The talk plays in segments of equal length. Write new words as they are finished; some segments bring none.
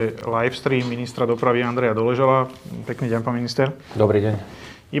Livestream ministra dopravy Andreja Doležala. Pekný deň, pán minister. Dobrý deň.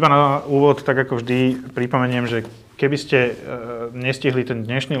 Iba na úvod, tak ako vždy, pripomeniem, že keby ste nestihli ten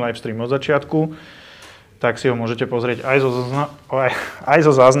dnešný livestream od začiatku, tak si ho môžete pozrieť aj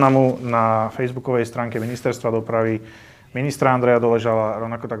zo záznamu na facebookovej stránke ministerstva dopravy ministra Andreja Doležala,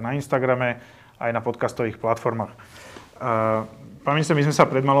 rovnako tak na Instagrame, aj na podcastových platformách. Pán minister, my sme sa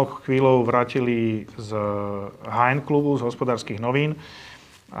pred malou chvíľou vrátili z HN klubu, z hospodárskych novín.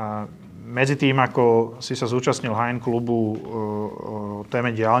 A medzi tým, ako si sa zúčastnil HN klubu o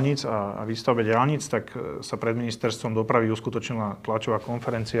téme diaľnic a výstavbe diaľnic, tak sa pred ministerstvom dopravy uskutočnila tlačová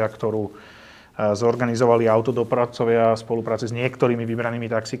konferencia, ktorú zorganizovali autodopravcovia v spolupráci s niektorými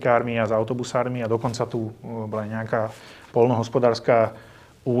vybranými taxikármi a s autobusármi a dokonca tu bola nejaká poľnohospodárska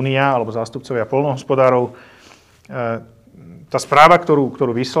únia alebo zástupcovia poľnohospodárov. Tá správa,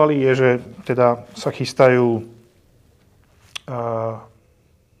 ktorú vyslali, je, že teda sa chystajú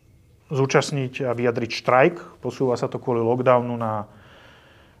zúčastniť a vyjadriť štrajk. Posúva sa to kvôli lockdownu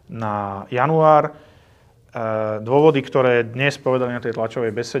na január. Dôvody, ktoré dnes povedali na tej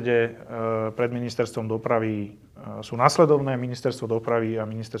tlačovej besede pred ministerstvom dopravy, sú nasledovné. Ministerstvo dopravy a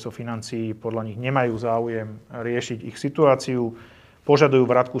ministerstvo financií podľa nich nemajú záujem riešiť ich situáciu. Požadujú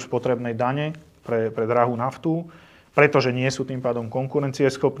vratku spotrebnej dane pre drahú naftu, pretože nie sú tým pádom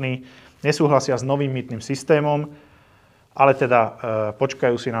konkurencieschopní. Nesúhlasia s novým mýtnym systémom, ale teda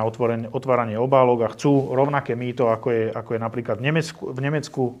počkajú si na otváranie obálok a chcú rovnaké mýto, ako je napríklad v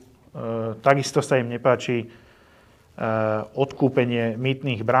Nemecku. Takisto sa im nepáči odkúpenie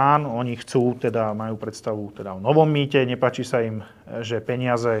mýtnych brán. Oni chcú, teda majú predstavu teda o novom mýte. Nepáči sa im, že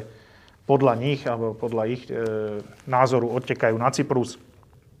peniaze podľa nich alebo podľa ich názoru odtekajú na Cyprus.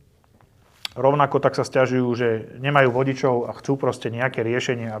 Rovnako tak sa sťažujú, že nemajú vodičov a chcú proste nejaké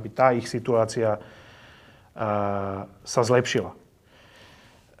riešenie, aby tá ich situácia sa zlepšila.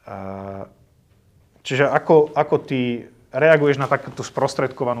 Čiže ako ty reaguješ na takúto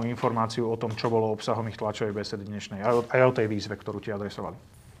sprostredkovanú informáciu o tom, čo bolo obsahom ich tlačovej besedy dnešnej, aj o tej výzve, ktorú ti adresovali?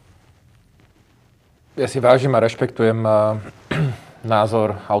 Ja si vážim a rešpektujem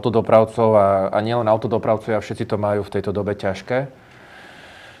názor autodopravcov a nielen autodopravcov, a všetci to majú v tejto dobe ťažké.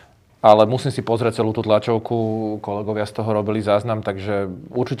 Ale musím si pozrieť celú tú tlačovku, kolegovia z toho robili záznam, takže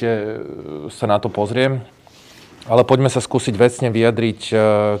určite sa na to pozriem. Ale poďme sa skúsiť vecne vyjadriť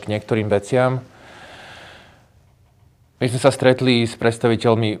k niektorým veciam. My sme sa stretli s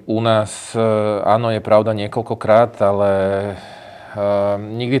predstaviteľmi u nás, áno, je pravda, niekoľkokrát, ale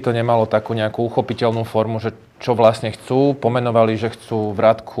nikdy to nemalo takú nejakú uchopiteľnú formu, že čo vlastne chcú. Pomenovali, že chcú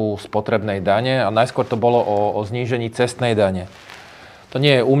vratku spotrebnej dane a najskôr to bolo o znížení cestnej dane. To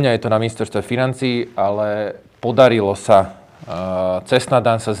nie je u mňa, je to na ministerstve financií, ale podarilo sa. Cestná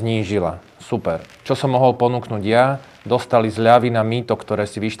daň sa znížila. Super. Čo som mohol ponúknuť ja? Dostali zľavy na mýto, ktoré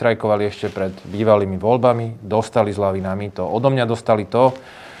si vyštrajkovali ešte pred bývalými voľbami. Dostali zľavy na mýto. Odo mňa dostali to,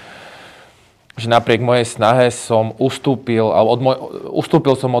 že napriek mojej snahe som ustúpil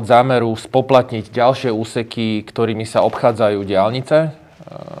som od zámeru spoplatniť ďalšie úseky, ktorými sa obchádzajú diaľnice.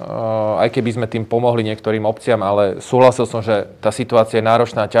 Aj keby sme tým pomohli niektorým obciam, ale súhlasil som, že tá situácia je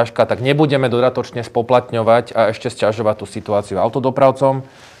náročná a ťažká, tak nebudeme dodatočne spoplatňovať a ešte sťažovať tú situáciu autodopravcom.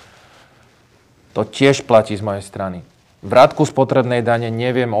 To tiež platí z mojej strany. Vratku spotrebnej dane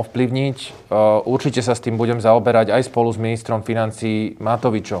neviem ovplyvniť. Určite sa s tým budem zaoberať aj spolu s ministrom financií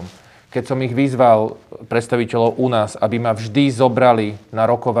Matovičom. Keď som ich vyzval, predstaviteľov u nás, aby ma vždy zobrali na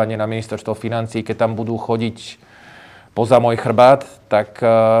rokovanie na ministerstvo financií, keď tam budú chodiť poza môj chrbát, tak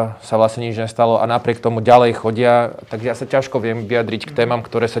sa vlastne nič nestalo a napriek tomu ďalej chodia. Takže ja sa ťažko viem vyjadriť k témam,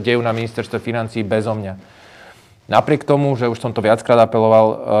 ktoré sa dejú na ministerstve financií bezo mňa. Napriek tomu, že už som to viackrát apeloval,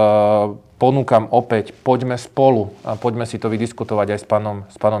 ponúkam opäť, poďme spolu a poďme si to vydiskutovať aj s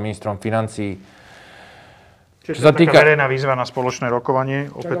pánom ministrom financií. Čiže to je taká verejná výzva na spoločné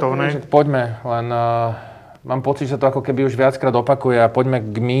rokovanie, opätovné? Poďme, len mám pocit, že to ako keby už viackrát opakuje a poďme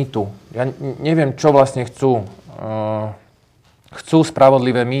k mýtu. Ja neviem, čo vlastne chcú. Chcú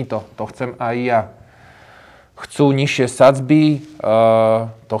spravodlivé mýto, to chcem aj ja. Chcú nižšie sadzby,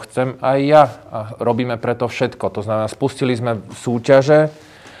 to chcem aj ja. A robíme preto všetko. To znamená, spustili sme súťaže,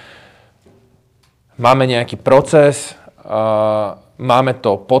 máme nejaký proces, máme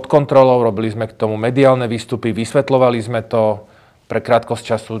to pod kontrolou, robili sme k tomu mediálne výstupy, vysvetľovali sme to pre krátkosť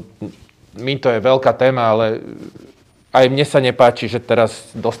času. Mýto je veľká téma, ale aj mne sa nepáči, že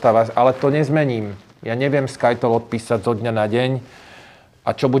teraz dostáva, ale to nezmením. Ja neviem SkyToll odpísať zo dňa na deň.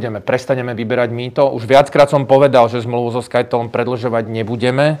 A čo budeme? Prestaneme vyberať mýto? Už viackrát som povedal, že zmluvu so SkyTollom predĺžovať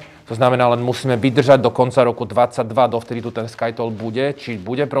nebudeme. To znamená, len musíme vydržať do konca roku 2022, dovtedy tu ten SkyToll bude. Či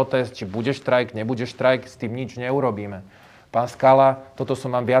bude protest, či bude štrajk, nebude štrajk, s tým nič neurobíme. Pán Skala, toto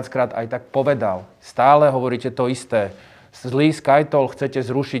som vám viackrát aj tak povedal. Stále hovoríte to isté. Zlý SkyToll, chcete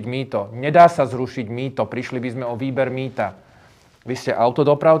zrušiť mýto. Nedá sa zrušiť mýto, prišli by sme o výber mýta. Vy ste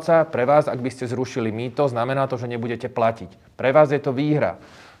autodopravca, pre vás, ak by ste zrušili mýto, znamená to, že nebudete platiť. Pre vás je to výhra.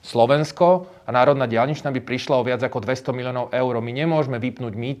 Slovensko a Národná diaľničná by prišla o viac ako 200 miliónov eur. My nemôžeme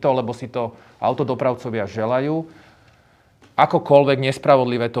vypnúť mýto, lebo si to autodopravcovia želajú. Akokoľvek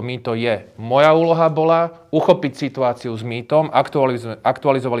nespravodlivé to mýto je. Moja úloha bola uchopiť situáciu s mýtom,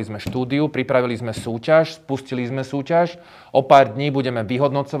 aktualizovali sme štúdiu, pripravili sme súťaž, spustili sme súťaž, o pár dní budeme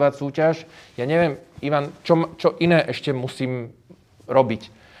vyhodnocovať súťaž. Ja neviem, Ivan, čo iné ešte musím robiť.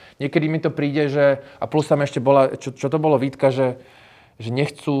 Niekedy mi to príde, že, a plus tam ešte bola, čo to bolo výtka, že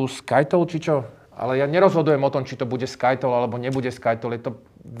nechcú SkyToll, či čo? Ale ja nerozhodujem o tom, či to bude SkyToll alebo nebude SkyToll. Je to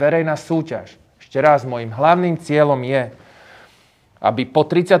verejná súťaž. Ešte raz, môjim hlavným cieľom je, aby po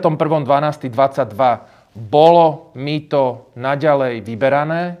 31.12.22 bolo mýto naďalej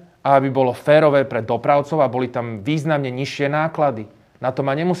vyberané a aby bolo férové pre dopravcov a boli tam významne nižšie náklady. Na to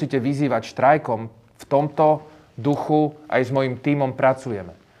ma nemusíte vyzývať štrajkom. V tomto duchu aj s mojím tímom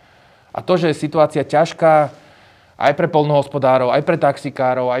pracujeme. A to, že je situácia ťažká aj pre poľnohospodárov, aj pre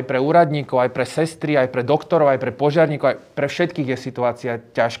taxikárov, aj pre úradníkov, aj pre sestry, aj pre doktorov, aj pre požiarníkov, aj pre všetkých je situácia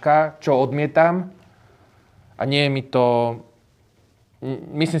ťažká, čo odmietam. A nie je mi to...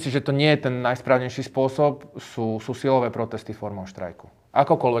 Myslím si, že to nie je ten najsprávnejší spôsob, sú silové protesty formou štrajku.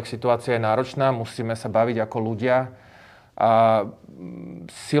 Akokoľvek situácia je náročná, musíme sa baviť ako ľudia a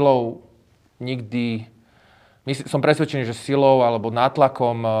silou nikdy... Som presvedčený, že silou alebo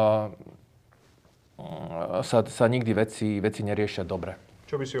nátlakom sa nikdy veci neriešia dobre.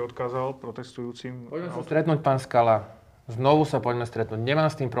 Čo by si odkázal protestujúcim? Poďme sa stretnúť, pán Skala. Znovu sa poďme stretnúť. Nemám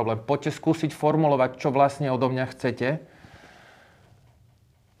s tým problém. Poďte skúsiť formulovať, čo vlastne odo mňa chcete.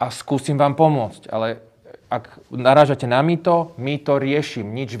 A skúsim vám pomôcť, ale ak narážate na mýto riešim.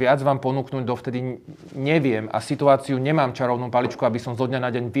 Nič viac vám ponúknuť dovtedy neviem a situáciu nemám čarovnú paličku, aby som zo dňa na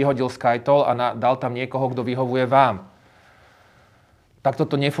deň vyhodil SkyToll a dal tam niekoho, kto vyhovuje vám. Takto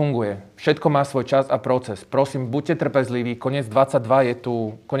to nefunguje. Všetko má svoj čas a proces. Prosím, buďte trpezliví. Koniec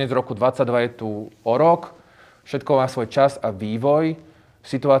roku 22 je tu o rok. Všetko má svoj čas a vývoj.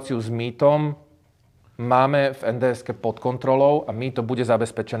 Situáciu s mýtom máme v NDS-ke pod kontrolou a mýto bude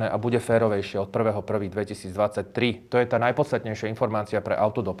zabezpečené a bude férovejšie od 1.1.2023. To je tá najpodstatnejšia informácia pre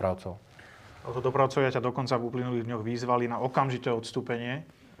autodopravcov. Autodopravcovia ťa dokonca v uplynulých dňoch vyzvali na okamžité odstúpenie.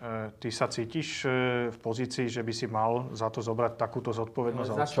 Ty sa cítiš v pozícii, že by si mal za to zobrať takúto zodpovednosť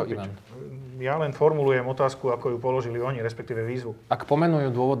a odstúpiť? Ivan? Ja len formulujem otázku, ako ju položili oni, respektíve výzvu. Ak pomenujú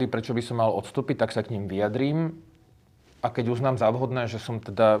dôvody, prečo by som mal odstúpiť, tak sa k ním vyjadrím. A keď uznám za vhodné, že som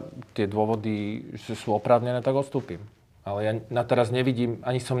teda tie dôvody, že sú oprávnené, tak odstúpim. Ale ja na teraz nevidím,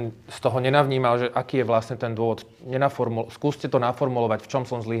 ani som z toho nenavnímal, že aký je vlastne ten dôvod. Skúste to naformulovať, v čom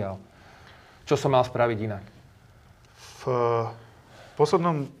som zlyhal. Čo som mal spraviť inak? V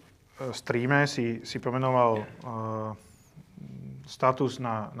poslednom streame si pomenoval status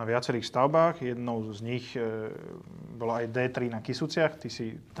na viacerých stavbách. Jednou z nich bola aj D3 na Kysuciach. Ty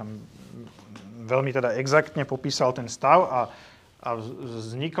si tam veľmi teda exaktne popísal ten stav a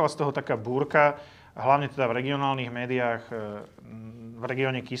vznikla z toho taká búrka, hlavne teda v regionálnych médiách v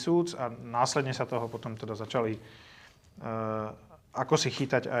regióne Kysuc a následne sa toho potom teda začali ako si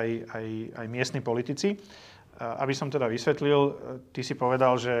chytať aj miestni politici. Aby som teda vysvetlil, ty si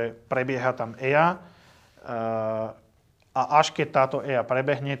povedal, že prebieha tam EIA a až keď táto EIA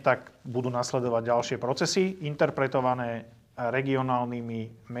prebehne, tak budú nasledovať ďalšie procesy interpretované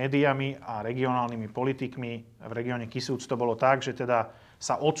regionálnymi médiami a regionálnymi politikmi. V regióne Kysuc to bolo tak, že teda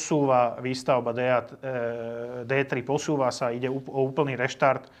sa odsúva výstavba D3, posúva sa, ide o úplný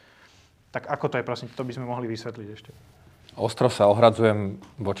reštart. Tak ako to je, prosím, to by sme mohli vysvetliť ešte. Ostro sa ohradzujem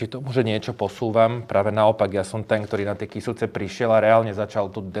voči tomu, že niečo posúvam. Práve naopak, ja som ten, ktorý na tie Kysuce prišiel a reálne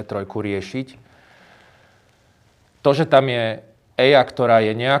začal tú D3 riešiť. To, že tam je EIA, ktorá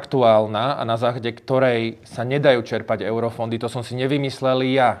je neaktuálna a na základe ktorej sa nedajú čerpať eurofondy, to som si nevymyslel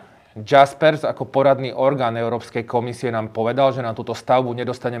ja. Jaspers ako poradný orgán Európskej komisie nám povedal, že na túto stavbu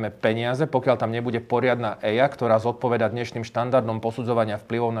nedostaneme peniaze, pokiaľ tam nebude poriadna EIA, ktorá zodpovedá dnešným štandardom posudzovania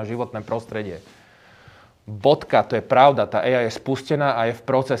vplyvov na životné prostredie. Bodka, to je pravda, tá EIA je spustená a je v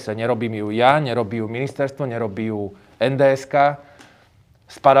procese. Nerobím ju ja, nerobí ju ministerstvo, nerobí ju NDS-ka.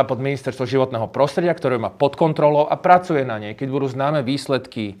 Spadá pod ministerstvo životného prostredia, ktoré má pod kontrolou a pracuje na nej. Keď budú známe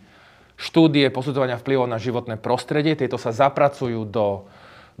výsledky štúdie posudzovania vplyvov na životné prostredie, tieto sa zapracujú do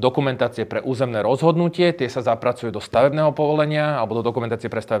dokumentácie pre územné rozhodnutie, tie sa zapracujú do stavebného povolenia alebo do dokumentácie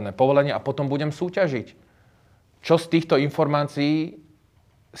pre stavebné povolenie a potom budem súťažiť. Čo z týchto informácií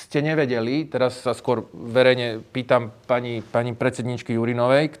ste nevedeli, teraz sa skôr verejne pýtam pani predsedničky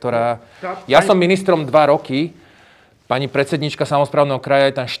Jurinovej, ktorá... Ja som ministrom 2 roky, pani predsednička samosprávneho kraja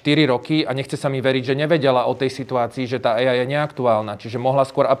je tam 4 roky a nechce sa mi veriť, že nevedela o tej situácii, že tá EIA je neaktuálna. Čiže mohla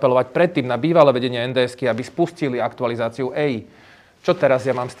skôr apelovať predtým na bývalé vedenie NDS-ky, aby spustili aktualizáciu EI. Čo teraz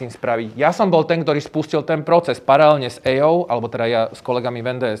ja mám s tým spraviť? Ja som bol ten, ktorý spustil ten proces paralelne s EIou, alebo teda ja s kolegami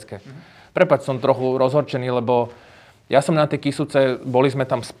v NDS-ke. Prepáč, som trochu rozhorčený, lebo ja som na tej Kysuce, boli sme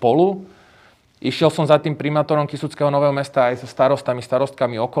tam spolu, išiel som za tým primátorom Kysuckého Nového Mesta aj so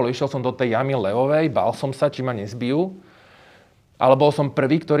starostkami okolo, išiel som do tej jamy Levovej, bál som sa, či ma nezbijú, ale bol som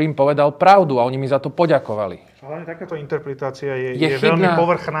prvý, ktorý im povedal pravdu a oni mi za to poďakovali. Ale takáto interpretácia je veľmi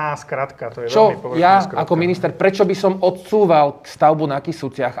povrchná skratka. To je čo veľmi povrchná ja skratka. ako minister, prečo by som odsúval stavbu na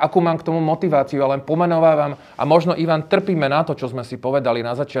Kysuciach? Akú mám k tomu motiváciu? Ja len pomenovávam a možno, Ivan, trpíme na to, čo sme si povedali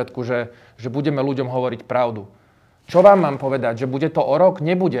na začiatku, že budeme ľuďom hovoriť pravdu. Čo vám mám povedať? Že bude to o rok?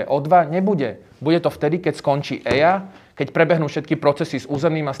 Nebude. O 2? Nebude. Bude to vtedy, keď skončí EIA, keď prebehnú všetky procesy s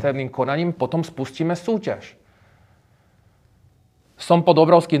územným a stavebným konaním, potom spustíme súťaž. Som pod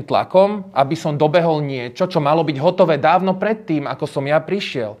obrovským tlakom, aby som dobehol niečo, čo malo byť hotové dávno predtým, ako som ja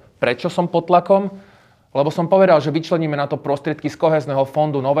prišiel. Prečo som pod tlakom? Lebo som povedal, že vyčleníme na to prostriedky z kohézneho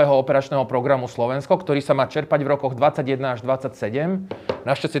fondu nového operačného programu Slovensko, ktorý sa má čerpať v rokoch 21 až 27.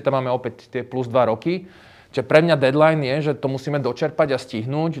 Našťastie tam máme opäť tie plus 2 roky. Čiže pre mňa deadline je, že to musíme dočerpať a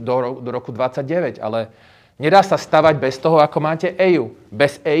stihnúť do roku 29, ale nedá sa stavať bez toho, ako máte EIU.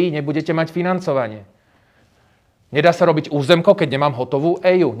 Bez EI nebudete mať financovanie. Nedá sa robiť územko, keď nemám hotovú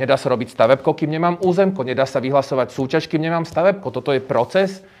EIU. Nedá sa robiť stavebko, kým nemám územko. Nedá sa vyhlasovať súťaž, kým nemám stavebko. Toto je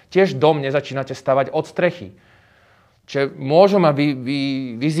proces. Tiež dom nezačínate stavať od strechy. Čiže môžu ma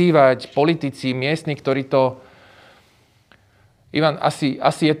vyzývať politici, miestni, ktorí to... Ivan, asi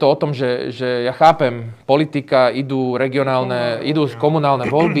je to o tom, že ja chápem, politika, idú komunálne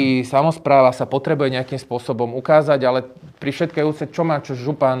voľby, samospráva sa potrebuje nejakým spôsobom ukázať, ale pri všetkej úcte, čo má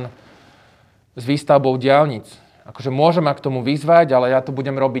župan s výstavbou diaľnic? Akože môžem ma k tomu vyzvať, ale ja to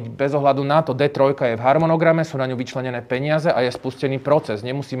budem robiť bez ohľadu na to. D3 je v harmonograme, sú na ňu vyčlenené peniaze a je spustený proces.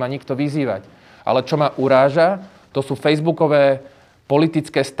 Nemusí ma nikto vyzývať. Ale čo ma uráža, to sú facebookové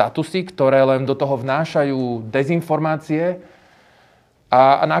politické statusy, ktoré len do toho vnášajú dezinformácie,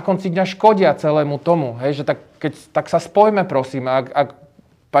 a na konci dňa škodia celému tomu. Hej, že tak sa spojme, prosím. Ak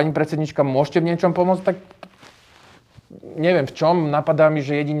pani predsednička, môžete v niečom pomôcť, tak neviem v čom. Napadá mi,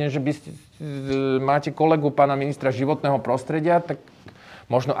 že jedine, že máte kolegu pána ministra životného prostredia, tak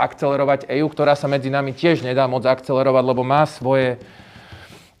možno akcelerovať EÚ, ktorá sa medzi nami tiež nedá moc akcelerovať, lebo má svoje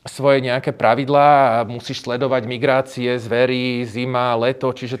nejaké pravidlá a musíš sledovať migrácie, zvery, zima,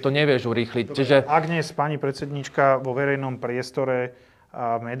 leto, čiže to nevieš urýchliť. Čiže... Ak dnes pani predsednička vo verejnom priestore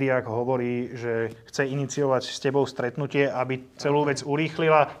a v médiách hovorí, že chce iniciovať s tebou stretnutie, aby celú vec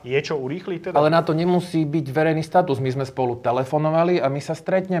urýchlila, je čo urýchliť teda? Ale na to nemusí byť verejný status. My sme spolu telefonovali a my sa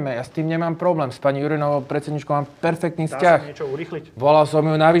stretneme. Ja s tým nemám problém. S pani Jurinovou predsedničkou mám perfektný vzťah. Dá sa niečo urýchliť? Volal som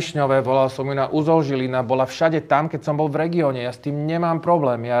ju na Višňové, volal som ju na Uzol Žilina, bola všade tam, keď som bol v regióne. Ja s tým nemám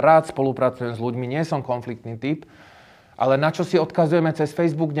problém. Ja rád spolupracujem s ľuďmi, nie som konfliktný typ. Ale na čo si odkazujeme cez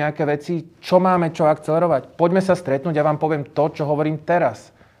Facebook nejaké veci? Čo máme čo akcelerovať? Poďme sa stretnúť, ja vám poviem to, čo hovorím teraz.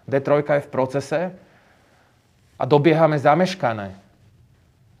 D3 je v procese a dobiehame zameškané.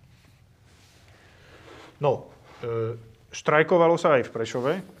 No, štrajkovalo sa aj v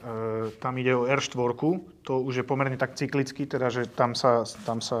Prešove. Tam ide o R4. To už je pomerne tak cyklicky, teda, že tam sa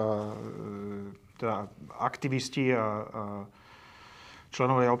teda aktivisti a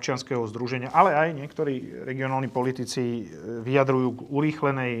členovia občianskeho združenia, ale aj niektorí regionálni politici vyjadrujú k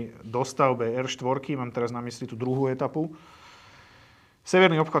urýchlenej dostavbe R4. Mám teraz na mysli tú druhú etapu.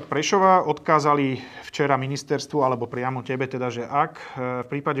 Severný obchvat Prešova odkázali včera ministerstvu, alebo priamo tebe, teda, že ak v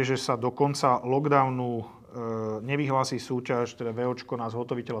prípade, že sa do konca lockdownu nevyhlási súťaž, teda VOčko na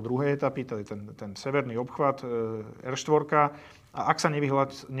zhotoviteľa druhej etapy, teda ten severný obchvat R4, a ak sa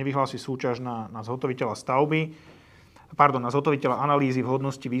nevyhlási súťaž na zhotoviteľa stavby, na zhotoviteľa analýzy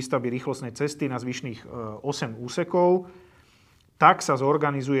vhodnosti výstavby rýchlostnej cesty na zvyšných 8 úsekov, tak sa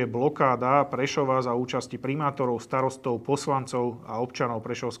zorganizuje blokáda Prešova za účasti primátorov, starostov, poslancov a občanov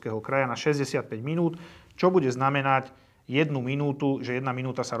Prešovského kraja na 65 minút, čo bude znamenať 1 minútu, že 1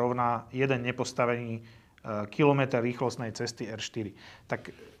 minúta sa rovná 1 nepostavený kilometr rýchlostnej cesty R4.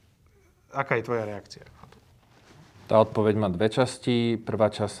 Tak aká je tvoja reakcia? Tá odpoveď má dve časti. Prvá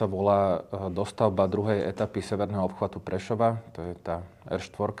časť sa volá dostavba druhej etapy severného obchvatu Prešova. To je tá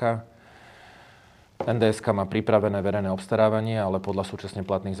R4. NDS-ka má pripravené verejné obstarávanie, ale podľa súčasne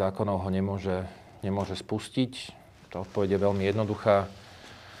platných zákonov ho nemôže spustiť. Tá odpoveď je veľmi jednoduchá.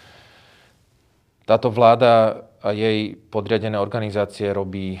 Táto vláda a jej podriadené organizácie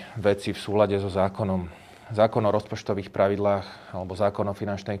robí veci v súlade so zákonom. Zákon o rozpočtových pravidlách alebo zákon o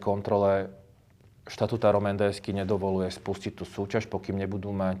finančnej kontrole štatutárom NDS-ky nedovoluje spustiť tú súťaž, pokým nebudú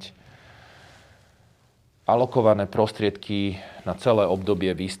mať alokované prostriedky na celé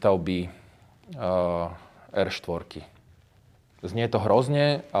obdobie výstavby R4. Znie to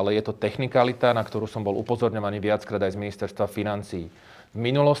hrozne, ale je to technikalita, na ktorú som bol upozorňovaný viackrát aj z ministerstva financií. V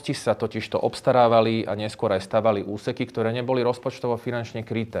minulosti sa totižto obstarávali a neskôr aj stavali úseky, ktoré neboli rozpočtovo finančne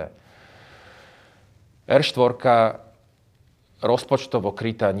kryté. R4 rozpočtovo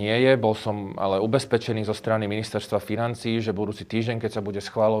krytá nie je, bol som ale ubezpečený zo strany ministerstva financií, že budúci týždeň, keď sa bude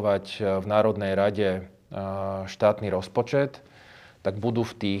schvaľovať v Národnej rade štátny rozpočet, tak budú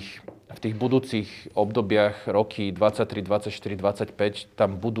v tých budúcich obdobiach roky 23, 24, 25,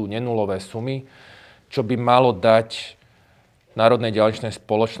 tam budú nenulové sumy, čo by malo dať Národnej diaľničnej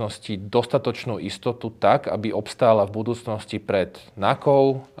spoločnosti dostatočnú istotu tak, aby obstála v budúcnosti pred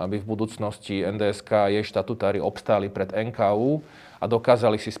NAKou, aby v budúcnosti NDSK a jej štatutári obstáli pred NKU a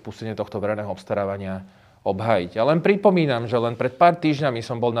dokázali si spustenie tohto verejného obstarávania obhájiť. Ja len pripomínam, že len pred pár týždňami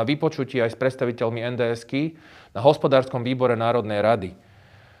som bol na vypočutí aj s predstaviteľmi NDSky na hospodárskom výbore Národnej rady.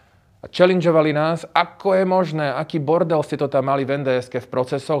 A challengeovali nás, ako je možné, aký bordel ste to tam mali v NDSke v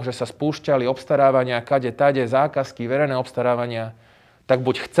procesoch, že sa spúšťali obstarávania, kade, tade, zákazky, verejné obstarávania. Tak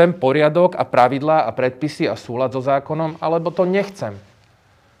buď chcem poriadok a pravidlá a predpisy a súlad so zákonom, alebo to nechcem.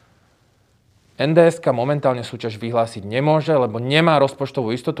 NDSka momentálne súťaž vyhlásiť nemôže, lebo nemá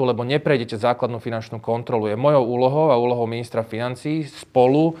rozpočtovú istotu, lebo neprejdete základnú finančnú kontrolu. Je mojou úlohou a úlohou ministra financií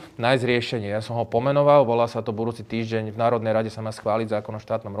spolu nájsť riešenie. Ja som ho pomenoval, volá sa to budúci týždeň, v Národnej rade sa má schváliť zákon o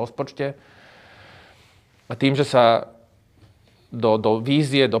štátnom rozpočte. A tým, že sa do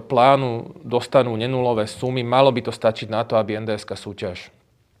vízie, do plánu dostanú nenulové sumy, malo by to stačiť na to, aby NDSka súťaž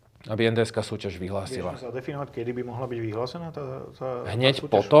vyhlásila. Vieš sa definovať, kedy by mohla byť vyhlásená tá Hneď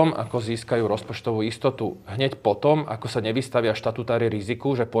potom, ako získajú rozpočtovú istotu. Hneď potom, ako sa nevystavia štatutári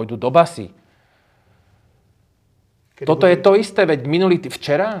riziku, že pôjdu do basy. Toto je to isté, veď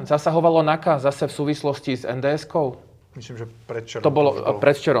včera zasahovalo NAKA zase v súvislosti s NDS-kou. Myslím, že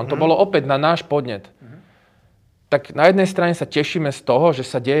predvčerom. To bolo opäť na náš podnet. Tak na jednej strane sa tešíme z toho, že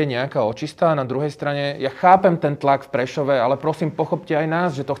sa deje nejaká očista, a na druhej strane ja chápem ten tlak v Prešove, ale prosím, pochopte aj nás,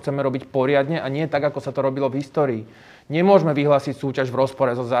 že to chceme robiť poriadne a nie tak, ako sa to robilo v histórii. Nemôžeme vyhlásiť súťaž v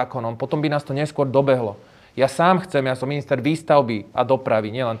rozpore so zákonom, potom by nás to neskôr dobehlo. Ja som minister výstavby a dopravy,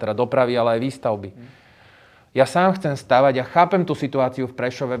 nielen teda dopravy, ale aj výstavby. Ja sám chcem stavať, ja chápem tú situáciu v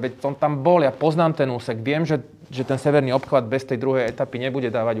Prešove, veď som tam bol, ja poznám ten úsek, viem, že ten severný obchvat bez tej druhej etapy nebude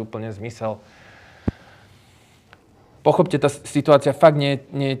dávať úplne zmysel. Pochopte, tá situácia fakt nie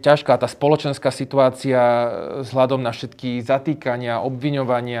je ťažká. Tá spoločenská situácia vzhľadom na všetky zatýkania,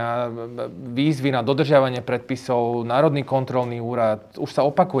 obviňovania, výzvy na dodržiavanie predpisov, Národný kontrolný úrad, už sa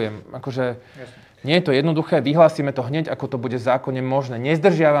opakujem. Nie je to jednoduché, vyhlásime to hneď, ako to bude zákonne možné.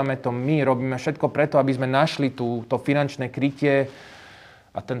 Nezdržiavame to my, robíme všetko preto, aby sme našli to finančné krytie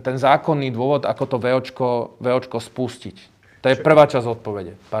a ten zákonný dôvod, ako to VOčko spustiť. To je prvá časť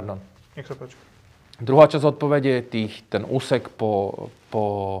odpovede. Pardon. Nech sa páči. Druhá časť odpovede je ten úsek po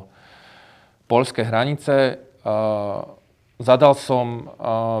poľskej hranice. Zadal som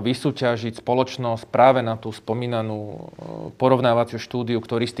vysúťažiť spoločnosť práve na tú spomínanú porovnávaciu štúdiu,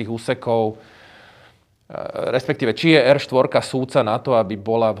 ktorý z tých úsekov, respektíve či je R4 súca na to, aby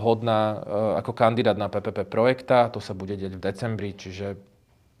bola vhodná ako kandidát na PPP projekta. To sa bude deť v decembri, čiže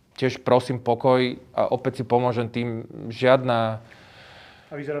tiež prosím pokoj a opäť si pomôžem tým, žiadna...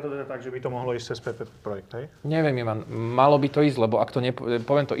 A vyzerá to teda tak, že by to mohlo ísť cez PPP projekt, hej? Neviem, Ivan, malo by to ísť, lebo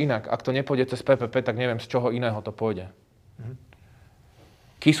poviem to inak, ak to nepôjde cez PPP, tak neviem, z čoho iného to pôjde.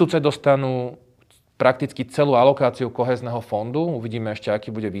 Kysuce dostanú prakticky celú alokáciu kohezného fondu, uvidíme ešte,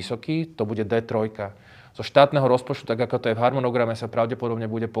 aký bude vysoký, to bude D3. Zo štátneho rozpočtu, tak ako to je v harmonograme, sa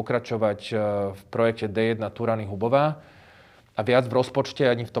pravdepodobne bude pokračovať v projekte D1 Turany-Hubová a viac v rozpočte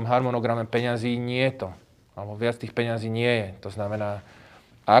ani v tom harmonograme peňazí nie je to. Alebo viac tých peňazí nie je. To znamená,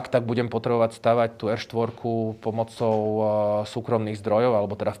 ak tak budem potrebovať stavať tú R4 pomocou súkromných zdrojov,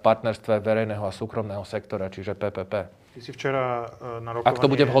 alebo teda v partnerstve verejného a súkromného sektora, čiže PPP. Ty si včera na rokovanie... Ak to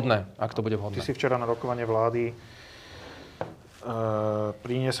bude vhodné. Ty si včera na rokovanie vlády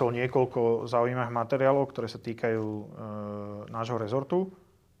priniesol niekoľko zaujímavých materiálov, ktoré sa týkajú nášho rezortu.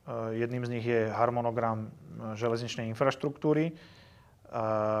 Jedným z nich je harmonogram železničnej infraštruktúry.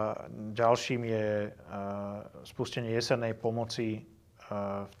 Ďalším je spustenie jesennej pomoci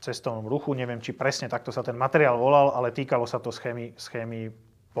v cestovnom ruchu. Neviem, či presne takto sa ten materiál volal, ale týkalo sa to schémy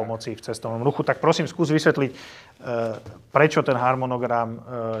pomoci v cestovnom ruchu. Tak prosím, skús vysvetliť, prečo ten harmonogram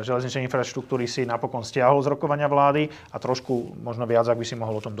železničnej infraštruktúry si napokon stiahol z rokovania vlády a trošku možno viac, ak by si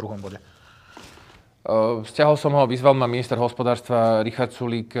mohol o tom druhom bode. Stiahol som ho, vyzval ma minister hospodárstva Richard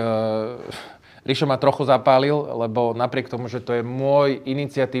Sulík. Rišo ma trochu zapálil, lebo napriek tomu, že to je môj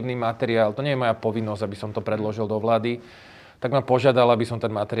iniciatívny materiál, to nie je moja povinnosť, aby som to predložil do vlády, tak ma požiadal, aby som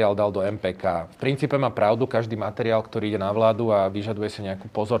ten materiál dal do MPK. V princípe má pravdu, každý materiál, ktorý ide na vládu a vyžaduje si nejakú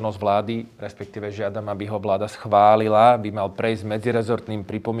pozornosť vlády, respektíve žiadam, aby ho vláda schválila, by mal prejsť medzirezortným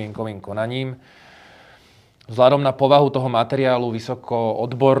pripomienkovým konaním. Vzhľadom na povahu toho materiálu, vysoko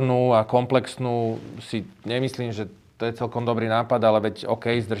odbornú a komplexnú, si nemyslím, že to je celkom dobrý nápad, ale veď OK,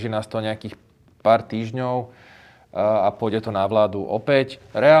 zdrží nás to nejakých pár týždňov a pôjde to na vládu opäť.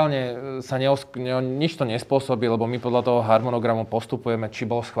 Reálne sa nič to nespôsobí, lebo my podľa toho harmonogramu postupujeme, či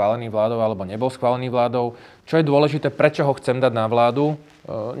bol schválený vládou alebo nebol schválený vládou. Čo je dôležité, prečo ho chcem dať na vládu?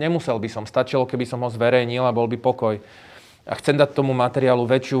 Nemusel by som, stačilo, keby som ho zverejnil a bol by pokoj. A chcem dať tomu materiálu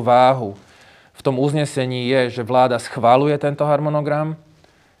väčšiu váhu. V tom uznesení je, že vláda schvaľuje tento harmonogram,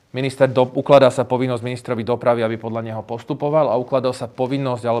 ukladá sa povinnosť ministrovi dopravy, aby podľa neho postupoval a ukladá sa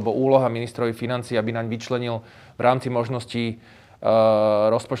povinnosť alebo úloha ministrovi financií, aby naň vyčlenil v rámci možností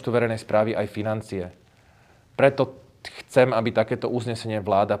rozpočtu verejnej správy aj financie. Preto chcem, aby takéto uznesenie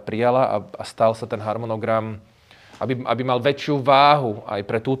vláda prijala a stal sa ten harmonogram, aby mal väčšiu váhu aj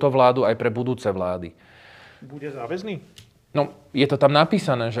pre túto vládu, aj pre budúce vlády. Bude záväzný? No, je to tam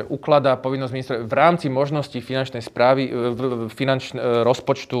napísané, že ukladá povinnosť ministra v rámci možností finančnej správy,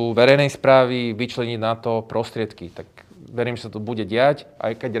 rozpočtu verejnej správy vyčleniť na to prostriedky. Tak verím, že sa to bude diať,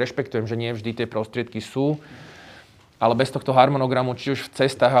 aj keď rešpektujem, že nie vždy tie prostriedky sú, ale bez tohto harmonogramu, či už v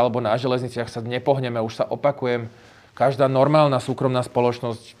cestách alebo na železniciach sa nepohneme, už sa opakujem, každá normálna súkromná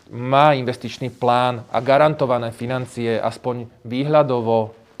spoločnosť má investičný plán a garantované financie, aspoň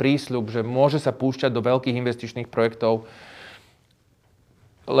výhľadovo, prísľub, že môže sa púšťať do veľkých investičných projektov,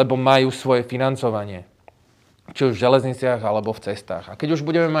 lebo majú svoje financovanie, či už v železniciach alebo v cestách. A keď už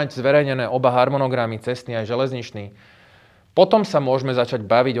budeme mať zverejnené oba harmonogramy, cestný aj železničný, potom sa môžeme začať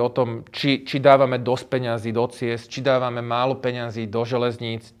baviť o tom, či dávame dosť peňazí do ciest, či dávame málo peňazí do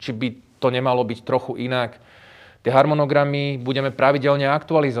železníc, či by to nemalo byť trochu inak. Tie harmonogramy budeme pravidelne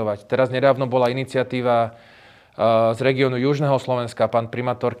aktualizovať. Teraz nedávno bola iniciatíva z regiónu Južného Slovenska, pán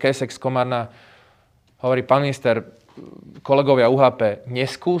primátor Kesek z Komárna hovorí, pán minister, kolegovia UHP,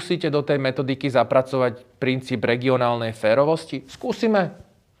 neskúsite do tej metodiky zapracovať princíp regionálnej férovosti?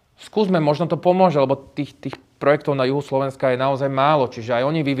 Skúsme, možno to pomôže, lebo tých projektov na juhu Slovenska je naozaj málo, čiže aj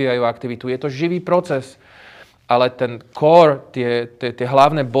oni vyvíjajú aktivitu. Je to živý proces, ale ten core, tie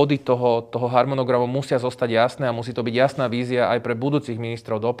hlavné body toho harmonogramu musia zostať jasné a musí to byť jasná vízia aj pre budúcich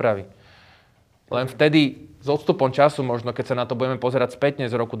ministrov dopravy. Len vtedy, s odstupom času, možno keď sa na to budeme pozerať spätne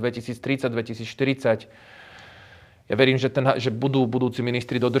z roku 2030, 2040, ja verím, že budú budúci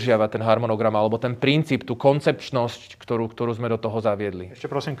ministri dodržiavať ten harmonogram alebo ten princíp, tú koncepčnosť, ktorú sme do toho zaviedli.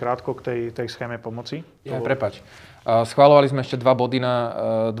 Ešte prosím krátko k tej schéme pomoci. Prepáč. Schvaľovali sme ešte dva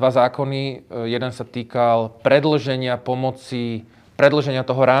zákony. Jeden sa týkal predĺženia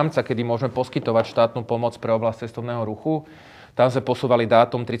toho rámca, kedy môžeme poskytovať štátnu pomoc pre oblasť cestovného ruchu. Tam sme posúvali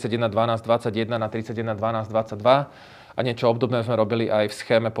dátum 31.12.21 na 31.12.22 a niečo obdobné sme robili aj v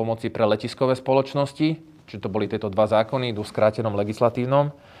schéme pomoci pre letiskové spoločnosti. Čiže to boli tieto dva zákony, idú v skrátenom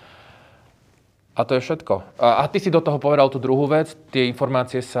legislatívnom. A to je všetko. A ty si do toho povedal tú druhú vec. Tie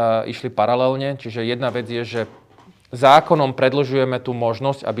informácie sa išli paralelne. Čiže jedna vec je, že zákonom predĺžujeme tú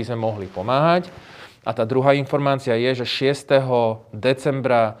možnosť, aby sme mohli pomáhať. A tá druhá informácia je, že 6.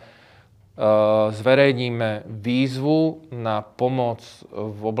 decembra zverejníme výzvu na pomoc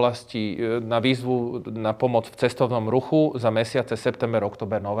na pomoc v cestovnom ruchu za mesiace september,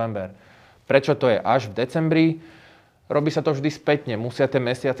 október, november. Prečo to je až v decembri? Robí sa to vždy spätne. Musia tie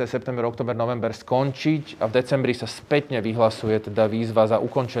mesiace september, október, november skončiť a v decembri sa spätne vyhlasuje teda výzva za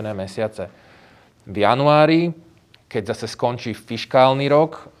ukončené mesiace. V januári, keď zase skončí fiškálny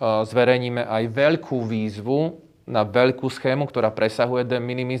rok, zverejníme aj veľkú výzvu na veľkú schému, ktorá presahuje de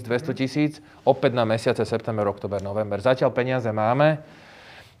minimis 200 000, opäť na mesiace september, október, november. Zatiaľ peniaze máme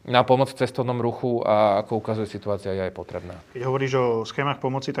na pomoc v cestovnom ruchu a ako ukazuje situácia, je aj potrebná. Keď hovoríš o schémach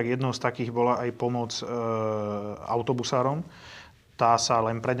pomoci, tak jednou z takých bola aj pomoc autobusárom. Tá sa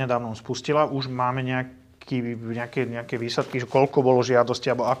len prednedávnom spustila. Už máme nejaké výsledky, že koľko bolo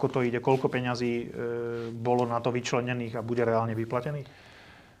žiadosti, alebo ako to ide, koľko peňazí bolo na to vyčlenených a bude reálne vyplatených?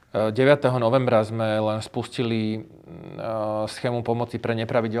 9. novembra sme len spustili schému pomoci pre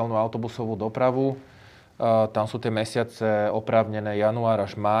nepravidelnú autobusovú dopravu. Tam sú tie mesiace oprávnené január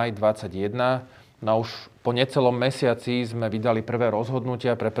až máj 21. No už po necelom mesiaci sme vydali prvé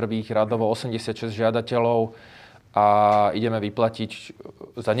rozhodnutia pre prvých radovo 86 žiadateľov a ideme vyplatiť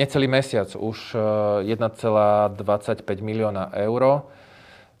za necelý mesiac už 1,25 milióna eur.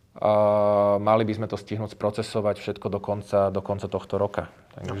 Mali by sme to stihnúť sprocesovať všetko do konca tohto roka.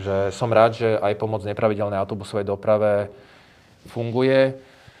 Takže som rád, že aj pomoc nepravidelnej autobusovej doprave funguje.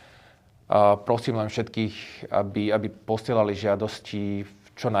 Prosím len všetkých, aby posielali žiadosti v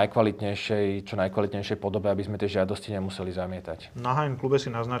čo najkvalitnejšej podobe, aby sme tie žiadosti nemuseli zamietať. Na HM klube si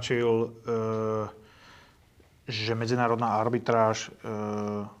naznačil, že medzinárodná arbitráž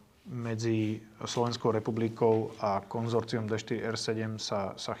medzi Slovenskou republikou a konzorciom D4R7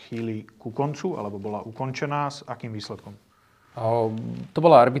 sa chýli ku koncu, alebo bola ukončená. S akým výsledkom? To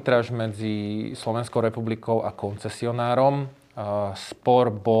bola arbitráž medzi Slovenskou republikou a koncesionárom. Spor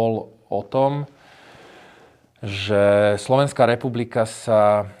bol o tom, že Slovenská republika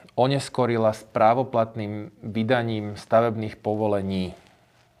sa oneskorila s právoplatným vydaním stavebných povolení.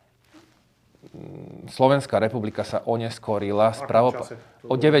 Slovenská republika sa oneskorila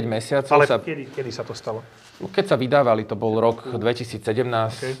o 9 mesiacov. Ale kedy sa to stalo? Keď sa vydávali, to bol rok 2017.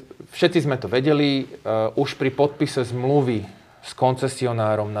 Okay. Všetci sme to vedeli. Už pri podpise zmluvy s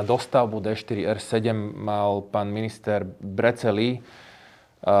koncesionárom na dostavbu D4R7 mal pán minister Breceli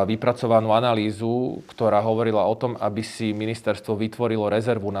vypracovanú analýzu, ktorá hovorila o tom, aby si ministerstvo vytvorilo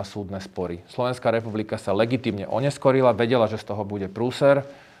rezervu na súdne spory. Slovenská republika sa legitímne oneskorila, vedela, že z toho bude prúser,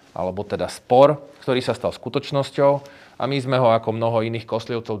 alebo teda spor, ktorý sa stal skutočnosťou a my sme ho ako mnoho iných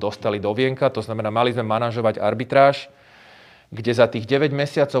kostlivcov dostali do vienka, to znamená, mali sme manažovať arbitráž, kde za tých 9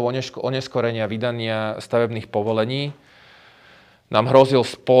 mesiacov oneskorenia vydania stavebných povolení nám hrozil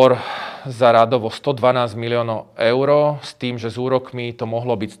spor za radovo 112 miliónov eur, s tým, že s úrokmi to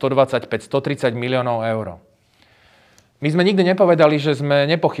mohlo byť 125-130 miliónov eur. My sme nikdy nepovedali, že sme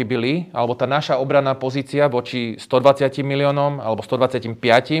nepochybili, alebo tá naša obranná pozícia voči 120 miliónom alebo 125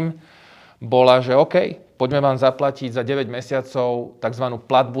 bola, že OK, poďme vám zaplatiť za 9 mesiacov tzv.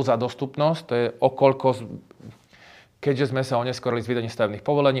 Platbu za dostupnosť, to je okoľko, keďže sme sa oneskorili s vydaním stavebných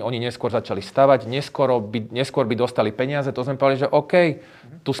povolení, oni neskôr začali stavať, neskôr by dostali peniaze, to sme povedali, že OK,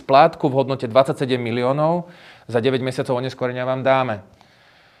 tú splátku v hodnote 27 miliónov za 9 mesiacov oneskorenia vám dáme.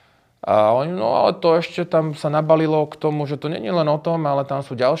 A oni, no ale to ešte tam sa nabalilo k tomu, že to nie je len o tom, ale tam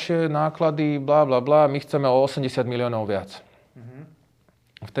sú ďalšie náklady, blá, blá, blá, my chceme o 80 miliónov viac.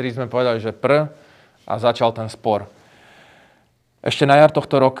 Vtedy sme povedali, že a začal ten spor. Ešte na jar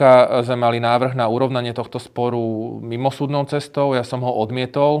tohto roka sme mali návrh na urovnanie tohto sporu mimosúdnou cestou. Ja som ho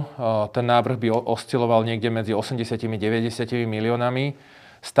odmietol. Ten návrh by osciloval niekde medzi 80 a 90 miliónami.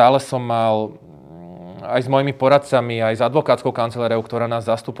 Stále som mal aj s mojimi poradcami, aj s advokátskou kanceláriou, ktorá nás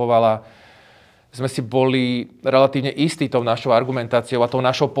zastupovala, sme si boli relatívne istí tou našou argumentáciou a tou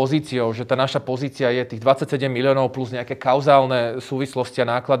našou pozíciou, že tá naša pozícia je tých 27 miliónov plus nejaké kauzálne súvislosti a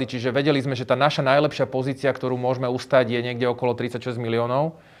náklady, čiže vedeli sme, že tá naša najlepšia pozícia, ktorú môžeme ustať, je niekde okolo 36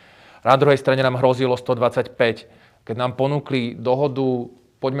 miliónov. Na druhej strane nám hrozilo 125. Keď nám ponúkli dohodu,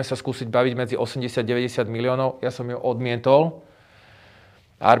 poďme sa skúsiť baviť medzi 80-90 miliónov, ja som ju odmietol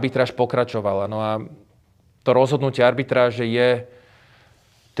a arbitráž pokračovala. No a to rozhodnutie arbitráže je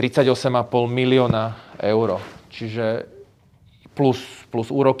 38,5 milióna eur, čiže plus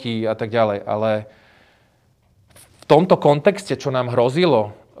úroky a tak ďalej. Ale v tomto kontexte, čo nám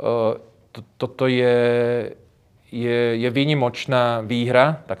hrozilo, toto je výnimočná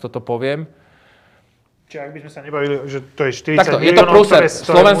výhra, tak toto poviem. Čiže ak by sme sa nebavili, že to je 40 takto, miliónov, je to prúser.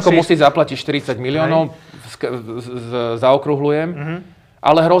 Slovensko musí zaplatiť 40 miliónov, zaokrúhlujem,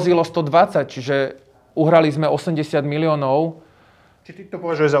 ale hrozilo 120, čiže uhrali sme 80 miliónov. Či ty to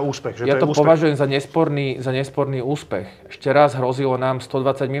považuješ za úspech? Že ja to úspech? Považujem za nesporný úspech. Ešte raz hrozilo nám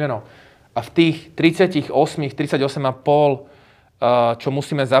 120 miliónov. A v tých 38,5, čo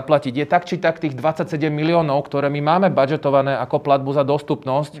musíme zaplatiť, je tak či tak tých 27 miliónov, ktoré my máme budžetované ako platbu za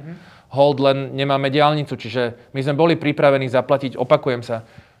dostupnosť. Hold, len nemáme diaľnicu. Čiže my sme boli pripravení zaplatiť, opakujem sa,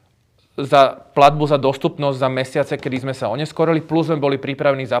 za platbu za dostupnosť za mesiace, kedy sme sa oneskorili, plus sme boli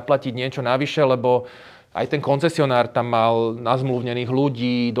pripravení zaplatiť niečo navyše, lebo aj ten koncesionár tam mal nazmluvnených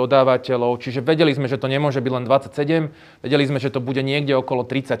ľudí, dodávateľov, čiže vedeli sme, že to nemôže byť len 27, vedeli sme, že to bude niekde okolo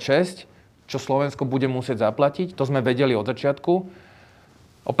 36, čo Slovensko bude musieť zaplatiť, to sme vedeli od začiatku.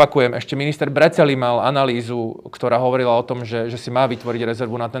 Opakujem, ešte minister Breceli mal analýzu, ktorá hovorila o tom, že si má vytvoriť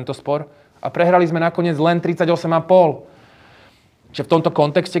rezervu na tento spor a prehrali sme nakoniec len 38,5. Čiže v tomto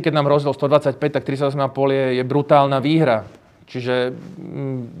kontexte, keď nám hrozilo 125, tak 38,5 je brutálna výhra. Čiže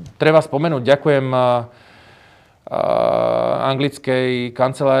treba spomenúť, ďakujem anglickej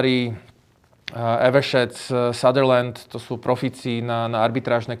kancelárii Eversheds Sutherland, to sú profíci na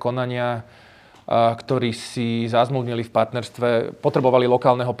arbitrážne konania. ktorí si zazmluvnili v partnerstve, potrebovali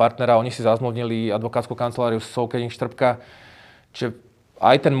lokálneho partnera, oni si zazmluvnili advokátsku kanceláriu Soukeník Štrbka. Čiže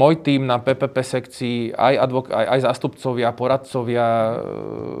aj ten môj tím na PPP sekcii, aj zástupcovia, poradcovia,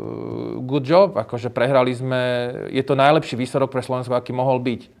 good job, akože prehrali sme, je to najlepší výsledok pre Slovensko, aký mohol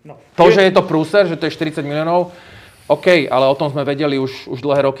byť. No. To, že je to prúser, že to je 40 miliónov, OK, ale o tom sme vedeli už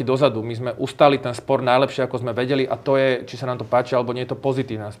dlhé roky dozadu. My sme ustali ten spor najlepšie, ako sme vedeli a to je, či sa nám to páči, alebo nie je to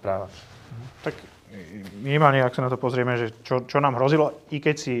pozitívna správa. Tak minimálne, ak sa na to pozrieme, že čo nám hrozilo, i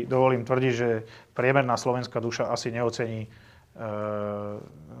keď si dovolím tvrdiť, že priemerná slovenská duša asi neocení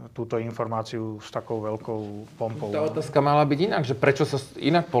túto informáciu s takou veľkou pompou. Tá otázka mala byť inak, že prečo sa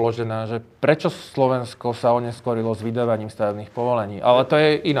inak položená, že prečo Slovensko sa oneskorilo s vydávaním stavebných povolení. Ale to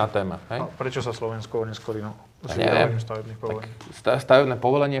je iná téma. Hej? A prečo sa Slovensko oneskorilo s vydávaním stavebných povolení? Stavebné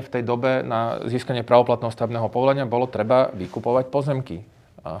povolenie v tej dobe na získanie pravoplatného stavebného povolenia bolo treba vykupovať pozemky.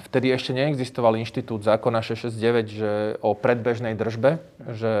 A vtedy ešte neexistoval inštitút zákona 669, že o predbežnej držbe,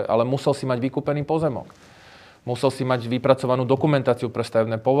 ale musel si mať vykúpený pozemok. Musel si mať vypracovanú dokumentáciu pre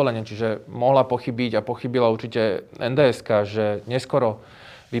stavebné povolenie, čiže mohla pochybiť a pochybila určite NDS-ka, že neskoro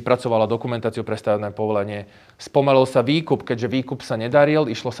vypracovala dokumentáciu pre stavebné povolenie. Spomalil sa výkup, keďže výkup sa nedaril,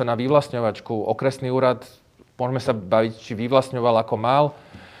 išlo sa na vyvlastňovačku. Okresný úrad, môžeme sa baviť, či vyvlastňoval ako mal.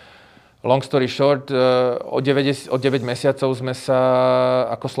 Long story short, o 9 mesiacov sme sa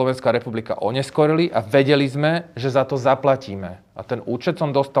ako Slovenská republika oneskorili a vedeli sme, že za to zaplatíme. A ten účet som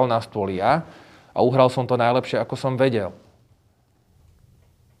dostal na stôl ja a uhral som to najlepšie, ako som vedel.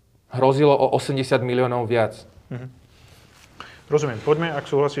 Hrozilo o 80 miliónov viac. Rozumiem. Poďme, ak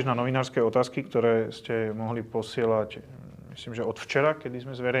súhlasíš, na novinárske otázky, ktoré ste mohli posielať, myslím, že od včera, kedy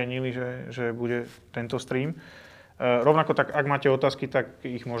sme zverejnili, že bude tento stream. Rovnako tak, ak máte otázky, tak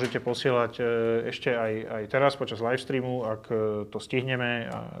ich môžete posielať ešte aj teraz počas live streamu. Ak to stihneme,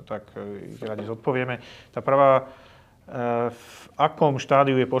 tak ich radi zodpovieme. Tá prvá, v akom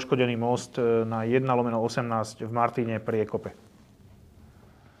štádiu je poškodený most na 1/18 v Martine Priekope?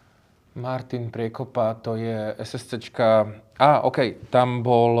 Martin Priekopa, to je SSCčka. OK, tam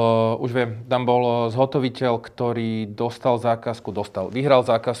bol, už viem, tam bol zhotoviteľ, ktorý vyhral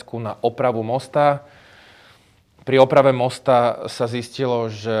zákazku na opravu mosta. Pri oprave mosta sa zistilo,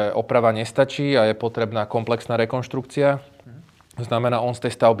 že oprava nestačí a je potrebná komplexná rekonštrukcia. To znamená, on z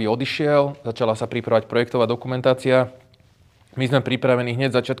tej stavby odišiel, začala sa pripravovať projektová dokumentácia. My sme pripravení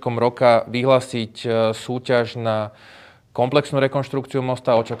hneď začiatkom roka vyhlásiť súťaž na komplexnú rekonštrukciu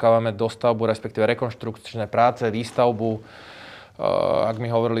mosta. Očakávame dostavbu, respektíve rekonštrukčné práce, výstavbu. Ak mi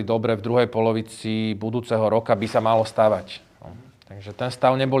hovorili dobre, v druhej polovici budúceho roka by sa malo stavať. Takže ten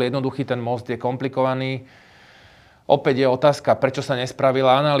stav nebol jednoduchý, ten most je komplikovaný. Opäť je otázka, prečo sa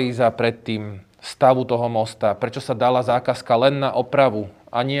nespravila analýza predtým stavu toho mosta, prečo sa dala zákazka len na opravu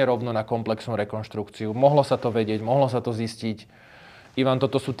a nie rovno na komplexnú rekonštrukciu. Mohlo sa to vedieť, mohlo sa to zistiť. Ivan,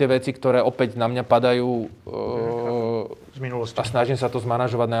 toto sú tie veci, ktoré opäť na mňa padajú z minulosti. A snažím sa to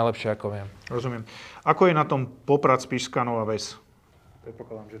zmanažovať najlepšie, ako viem. Rozumiem. Ako je na tom Poprad Spišská Nová Ves?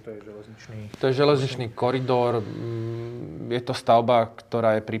 Predpokladám, že to je železničný... To je železničný koridor. Je to stavba,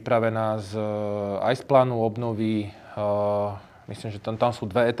 ktorá je pripravená aj z plánu obnovy. Myslím, že tam sú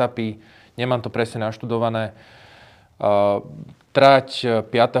 2 etapy. Nemám to presne naštudované. Trať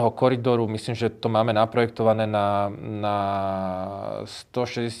 5. koridoru, myslím, že to máme naprojektované na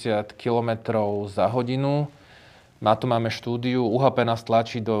 160 km za hodinu. Na to máme štúdiu. UHP nás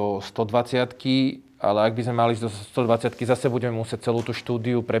tlačí do 120, ale ak by sme mali do 120, zase budeme musieť celú tú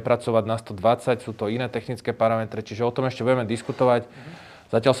štúdiu prepracovať na 120. Sú to iné technické parametre, čiže o tom ešte budeme diskutovať.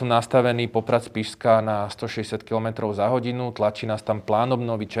 Zatiaľ som nastavený Poprad Spišská na 160 km za hodinu. Tlačí nás tam plán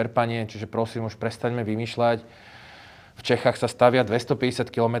obnovy, čerpanie, čiže prosím, už prestaňme vymýšľať. V Čechách sa stavia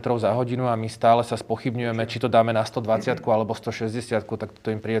 250 km za hodinu a my stále sa spochybňujeme, či to dáme na 120 alebo 160, tak to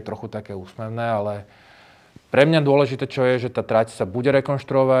im príde trochu také úsmevné, ale pre mňa dôležité, čo je, že tá trať sa bude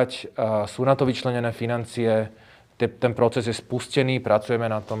rekonštruovať, sú na to vyčlenené financie, ten proces je spustený, pracujeme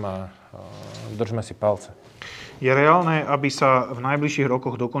na tom a držme si palce. Je reálne, aby sa v najbližších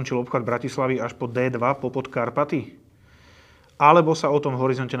rokoch dokončil obchvat Bratislavy až po D2, po Podkarpaty? Alebo sa o tom v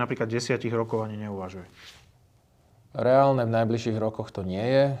horizonte napríklad 10 rokov ani neuvažuje? Reálne v najbližších rokoch to nie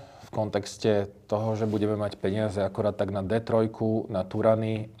je. V kontexte toho, že budeme mať peniaze akorát tak na D3, na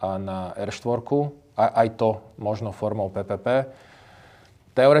Turany a na R4, aj to možno formou PPP.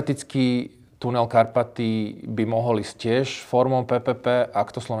 Teoreticky tunel Karpaty by mohol ísť tiež formou PPP,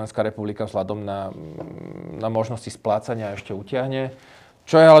 ak to Slovenská republika vzhľadom na možnosti splácania ešte utiahne.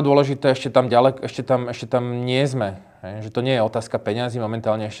 Čo je ale dôležité, ešte tam nie sme. Že to nie je otázka peňazí,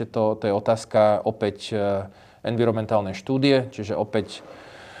 momentálne ešte to je otázka opäť environmentálnej štúdie, čiže opäť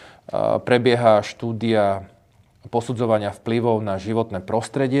Prebieha štúdia posudzovania vplyvov na životné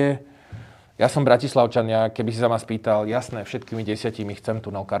prostredie. Ja som Bratislavčan, keby si sa ma spýtal, jasné, všetkými 10 chcem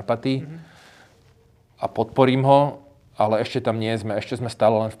tunel Karpaty a podporím ho, ale ešte tam nie sme. Ešte sme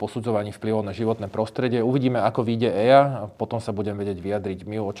stále len v posudzovaní vplyvov na životné prostredie. Uvidíme, ako vyjde EIA a potom sa budem vedieť vyjadriť.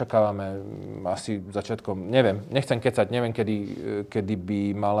 My ju očakávame asi začiatkom, neviem, nechcem kecať, neviem, kedy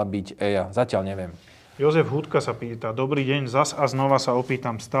by mala byť EIA. Zatiaľ neviem. Jozef Hudka sa pýta, dobrý deň, zas a znova sa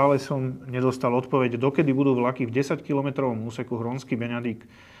opýtam, stále som nedostal odpoveď, dokedy budú vlaky v 10-kilometrovom úseku Hronský Beňadík,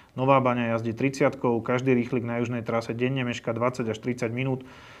 Nová Baňa jazdí 30-kou, každý rýchlik na južnej trase denne meška 20 až 30 minút,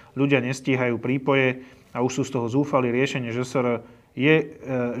 ľudia nestíhajú prípoje a už sú z toho zúfali. Riešenie ŽSR je,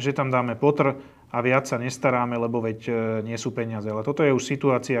 že tam dáme potr a viac sa nestaráme, lebo veď nie sú peniaze. Ale toto je už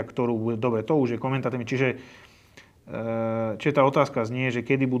situácia, ktorú, dobre, to už je komentatívne. Čiže tá otázka znie, že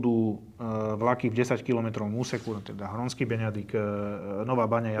kedy budú vlaky v 10-kilometrovom úseku, teda Hronský Beňadík, Nová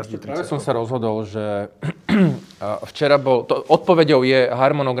Baňa jazdí 30. Práve som sa rozhodol, že včera bol, odpoveďou je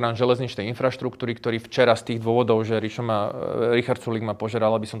harmonogram železničnej infraštruktúry, ktorý včera z tých dôvodov, že Richard Sulík ma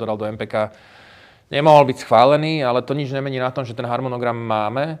požeral, aby som to dal do MPK, nemohol byť schválený, ale to nič nemení na tom, že ten harmonogram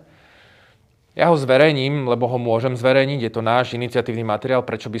máme. Ja ho zverejním, lebo ho môžem zverejniť, je to náš iniciatívny materiál,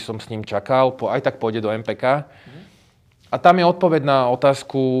 prečo by som s ním čakal, aj tak pôjde do MPK. A tam je odpoveď na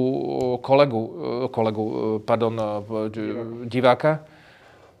otázku diváka.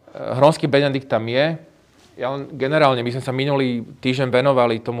 Hronský Beňadík tam je. Generálne, my sme sa minulý týždeň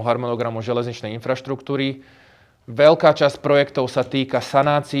venovali tomu harmonogramu železničnej infraštruktúry. Veľká časť projektov sa týka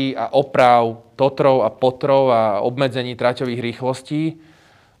sanácií a oprav totrov a potrov a obmedzení traťových rýchlostí.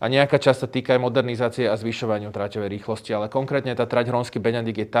 A nejaká časť sa týka aj modernizácie a zvyšovania traťovej rýchlosti. Ale konkrétne tá trať Hronský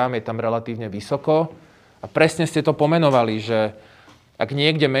Beňadík je tam relatívne vysoko. A presne ste to pomenovali, že ak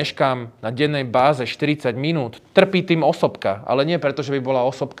niekde meškám na dennej báze 40 minút, trpí tým osobka. Ale nie preto, že by bola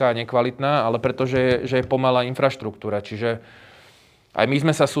osobka nekvalitná, ale preto, že je pomalá infraštruktúra. Čiže aj my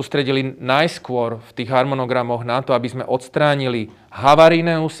sme sa sústredili najskôr v tých harmonogramoch na to, aby sme odstránili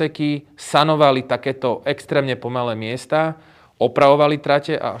havarijné úseky, sanovali takéto extrémne pomalé miesta, opravovali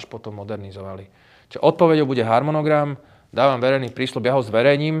trate a až potom modernizovali. Čiže odpoveďou bude harmonogram, dávam verejný prísľub, ja ho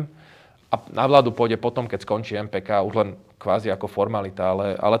zverejním a na vládu pôjde potom, keď skončí MPK, už len kvázi ako formalita,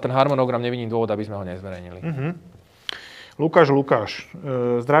 ale ten harmonogram nevidím dôvod, aby sme ho nezverejnili. Lukáš.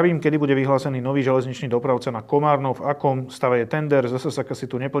 Zdravím, kedy bude vyhlásený nový železničný dopravca na Komárno, v akom stave je tender, ZSSK si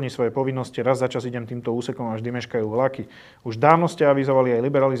tu neplní svoje povinnosti, raz za čas idem týmto úsekom, až vždy vlaky. Už dávno ste avizovali aj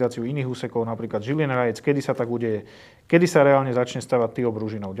liberalizáciu iných úsekov, napríklad Žilina-Rajec, kedy sa tak udeje, kedy sa reálne začne stavať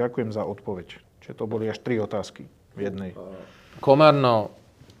Tyop-Ružinov. Ďakujem za odpoveď. Čiže to boli až 3 otázky v jednej. Komárno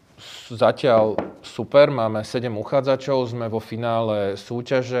zatiaľ super, máme 7 uchádzačov, sme vo finále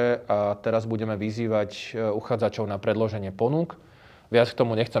súťaže a teraz budeme vyzývať uchádzačov na predloženie ponúk. Viac k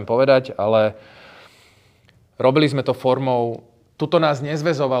tomu nechcem povedať, ale robili sme to formou, tuto nás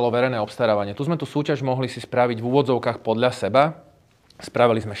nezväzovalo verejné obstarávanie. Tu sme tú súťaž mohli si spraviť v úvodzovkách podľa seba.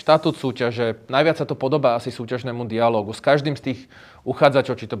 Spravili sme štatút súťaže, najviac sa to podobá asi súťažnému dialógu. S každým z tých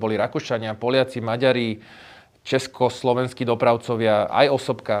uchádzačov, či to boli Rakúšania, Poliaci, Maďari, československí dopravcovia, aj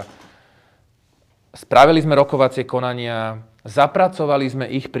osobka. Spravili sme rokovacie konania, zapracovali sme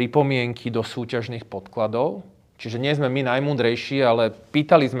ich pripomienky do súťažných podkladov, čiže nie sme my najmúdrejší, ale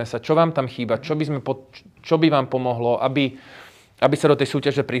pýtali sme sa, čo vám tam chýba, čo by vám pomohlo, aby sa do tej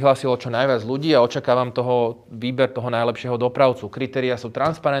súťaže prihlásilo čo najviac ľudí a očakávam výber toho najlepšieho dopravcu. Kritériá sú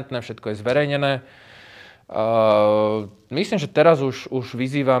transparentné, všetko je zverejnené. Myslím, že teraz už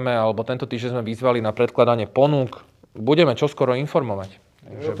vyzývame, alebo tento týždeň sme vyzvali na predkladanie ponúk. Budeme čoskoro informovať.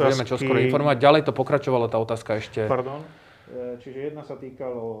 Ďalej to pokračovalo, tá otázka ešte. Pardon. Čiže jedna sa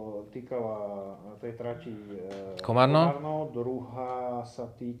týkala tej trati Komárno, druhá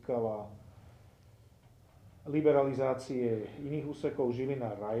sa týkala liberalizácie iných úsekov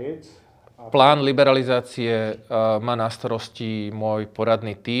Žilina-Rajec. Plán liberalizácie má na starosti môj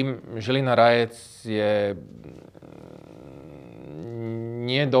poradný tím. Žilina-Rajec je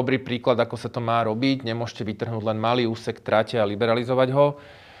nie dobrý príklad, ako sa to má robiť. Nemôžete vytrhnúť len malý úsek trate a liberalizovať ho.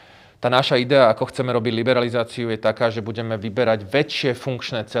 Tá naša idea, ako chceme robiť liberalizáciu, je taká, že budeme vyberať väčšie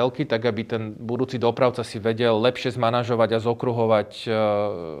funkčné celky, tak aby ten budúci dopravca si vedel lepšie zmanažovať a zokruhovať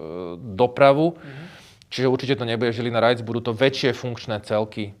dopravu. Čiže určite to nebude Žilina-Rajec, budú to väčšie funkčné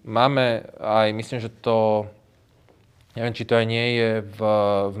celky. Máme aj, myslím, že to, neviem, či to aj nie je v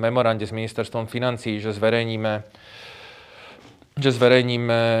memorande s ministerstvom financií, že zverejníme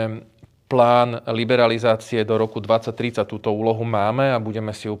plán liberalizácie do roku 2030. Túto úlohu máme a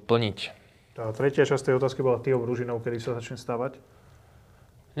budeme si ju plniť. Tá tretia časť tej otázky bola Tyop-Ružinov, kedy sa začne stavať?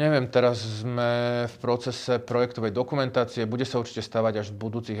 Neviem, teraz sme v procese projektovej dokumentácie, bude sa určite stavať až z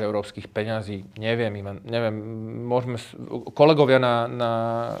budúcich európskych peňazí. Neviem, kolegovia na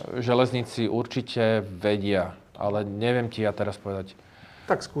železnici určite vedia, ale neviem ti ja teraz povedať.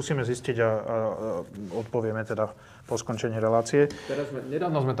 Tak skúsime zistiť a odpovieme teda po skončení relácie.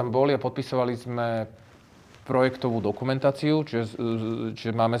 Nedávno sme tam boli a podpisovali sme projektovú dokumentáciu,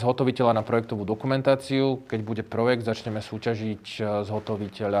 čiže máme zhotoviteľa na projektovú dokumentáciu. Keď bude projekt, začneme súťažiť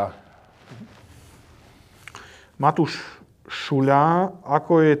zhotoviteľa. Matúš Šuľa,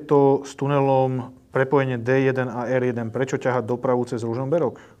 ako je to s tunelom prepojenie D1 a R1? Prečo ťahať dopravu cez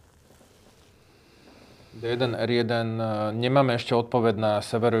Ružomberok? D1, R1, nemáme ešte odpoveď na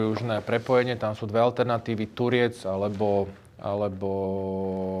severo-južné prepojenie. Tam sú dve alternatívy, Turiec alebo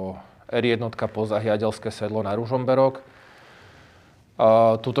R1 po Zahjadelské sedlo na Ružomberok.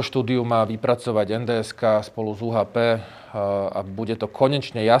 Túto štúdiu má vypracovať NDSK spolu s UHP a bude to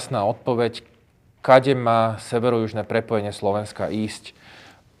konečne jasná odpoveď, kade má severo-južné prepojenie Slovenska ísť.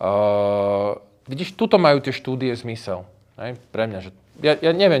 Vidíš, tuto majú tie štúdie zmysel. Pre mňa, že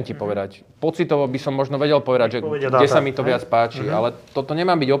ja neviem ti povedať. Pocitovo by som možno vedel povedať, že kde sa mi to viac páči, ale toto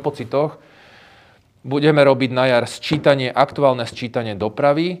nemá byť o pocitoch. Budeme robiť na jar aktuálne sčítanie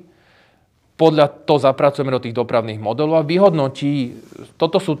dopravy. Podľa to zapracujeme do tých dopravných modelov a vyhodnotí,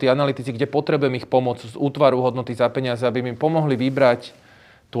 toto sú tí analytici, kde potrebujem ich pomoc z útvaru hodnoty za peniaze, aby mi pomohli vybrať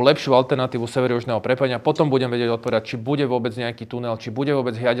tú lepšiu alternatívu severo-južného prepojenia. Potom budem vedieť odpovedať, či bude vôbec nejaký tunel, či bude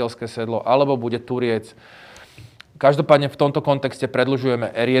vôbec Hjadelské sedlo, alebo bude Turiec. Každopádne v tomto kontexte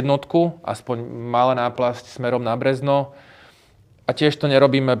predĺžujeme R1, aspoň malá náplasť smerom na Brezno. A tiež to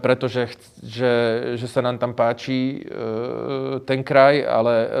nerobíme, pretože že sa nám tam páči ten kraj,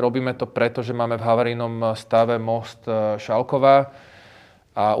 ale robíme to preto, že máme v havarijnom stave most Šalková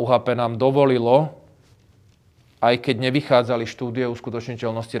a UHP nám dovolilo, aj keď nevychádzali štúdie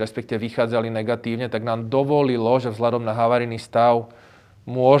uskutočniteľnosti, respektíve vychádzali negatívne, tak nám dovolilo, že vzhľadom na havarijný stav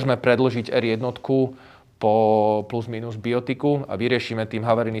môžeme predĺžiť R1 po plus minus biotiku a vyriešime tým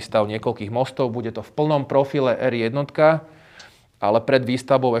havarijný stav niekoľkých mostov. Bude to v plnom profile R1, ale pred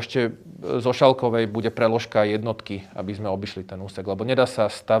výstavbou ešte zo Šalkovej bude preložka jednotky, aby sme obišli ten úsek, lebo nedá sa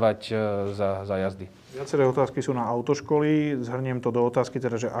stavať za jazdy. Viaceré otázky sú na autoškoly. Zhrniem to do otázky,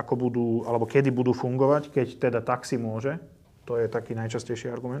 teda, že ako budú, alebo kedy budú fungovať, keď teda taxi môže. To je taký najčastejší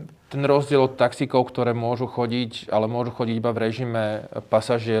argument. Ten rozdiel od taxíkov, ktoré môžu chodiť, ale môžu chodiť iba v režime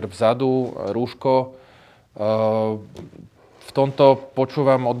pasažier vzadu, rúško. V tomto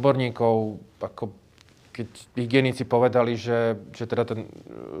počúvam odborníkov, ako keď hygienici povedali, že teda ten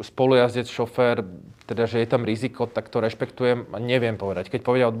spolujazdec, šofér, teda že je tam riziko, tak to rešpektujem a neviem povedať. Keď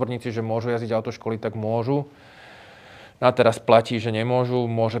povedia odborníci, že môžu jazdiť autoškoly, tak môžu. A teraz platí, že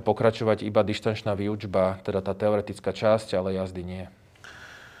nemôžu, môže pokračovať iba dištančná výučba, teda tá teoretická časť, ale jazdy nie.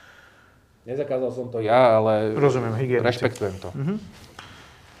 Nezakázal som to ja, ale rozumiem, hygienici. Rešpektujem to.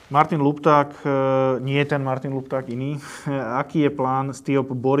 Martin Lupták, nie je ten Martin Lupták iný. Aký je plán z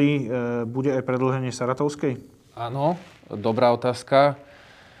TIOP Bory? Bude aj predĺženie Saratovskej? Áno, dobrá otázka.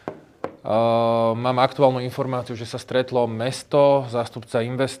 Mám aktuálnu informáciu, že sa stretlo mesto, zástupca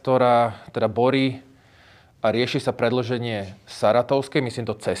investora, teda Bory, a rieši sa predĺženie Saratovskej, myslím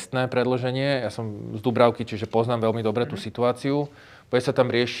to cestné predĺženie. Ja som z Dubravky, čiže poznám veľmi dobre tú situáciu. Bude sa tam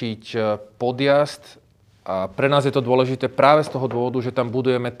riešiť podjazd. A pre nás je to dôležité práve z toho dôvodu, že tam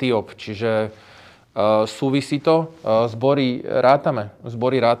budujeme TIOP, čiže súvisí to. Zbory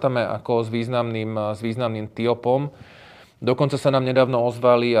rátame ako s významným TIOPom. Dokonca sa nám nedávno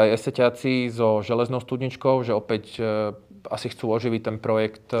ozvali aj eseťáci so železnou studničkou, že opäť asi chcú oživiť ten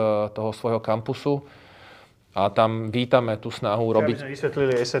projekt toho svojho kampusu. A tam vítame tú snahu robiť. Aby sme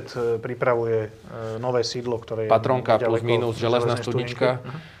vysvetlili, ESET pripravuje nové sídlo, ktoré je Patronka plus minus železná studnička.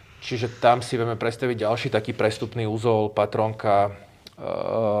 Čiže tam si vieme predstaviť ďalší taký prestupný úzol, Patronka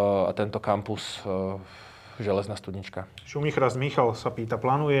a tento kampus železná studnička. Šumichrast Michal sa pýta,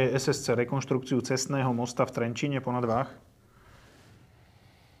 plánuje SSC rekonštrukciu cestného mosta v Trenčíne ponad Váh?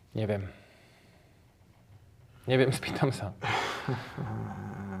 Neviem, spýtam sa.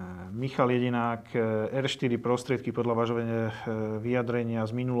 Michal Jedinák, R4 prostriedky podľa vážovania vyjadrenia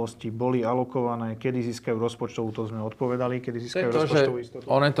z minulosti boli alokované, kedy získajú rozpočtovú, to sme odpovedali, kedy získajú rozpočtovú istotu.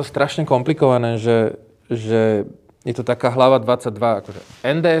 Ono je to strašne komplikované, že je to taká hlava 22, akože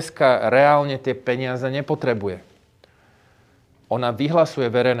NDSK reálne tie peniaze nepotrebuje. Ona vyhlasuje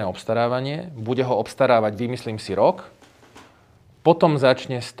verejné obstarávanie, bude ho obstarávať, vymyslím si, rok, potom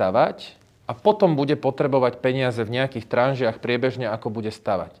začne stavať a potom bude potrebovať peniaze v nejakých tranžiach priebežne, ako bude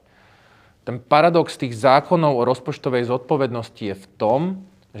stavať. Ten paradox tých zákonov o rozpočtovej zodpovednosti je v tom,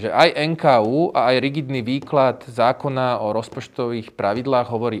 že aj NKÚ a aj rigidný výklad zákona o rozpočtových pravidlách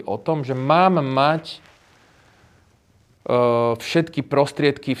hovorí o tom, že mám mať všetky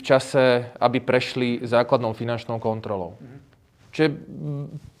prostriedky v čase, aby prešli základnou finančnou kontrolou. Čiže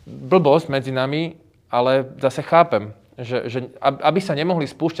blbosť medzi nami, ale zase chápem, že aby sa nemohli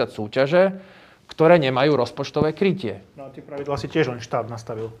spúšťať súťaže, ktoré nemajú rozpočtové krytie. No a tie pravidlá si tiež len štát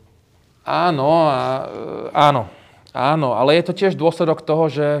nastavil. Áno, ale je to tiež dôsledok toho,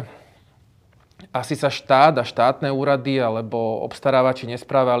 že asi sa štát a štátne úrady alebo obstarávači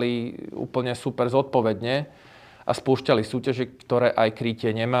nesprávali úplne super zodpovedne a spúšťali súťaže, ktoré aj krytie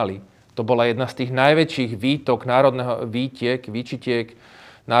nemali. To bola jedna z tých najväčších výčitiek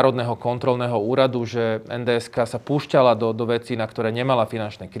Národného kontrolného úradu, že NDSK sa púšťala do vecí, na ktoré nemala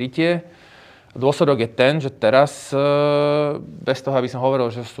finančné krytie. Dôsledok je ten, že teraz, bez toho, aby som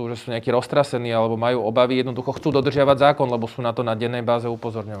hovoril, že sú nejakí roztrasení alebo majú obavy, jednoducho chcú dodržiavať zákon, lebo sú na to na dennej báze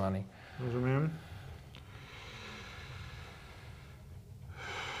upozorňovaní. Rozumiem.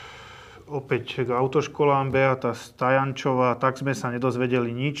 Opäť k autoškolám Beata Stajančová. Tak sme sa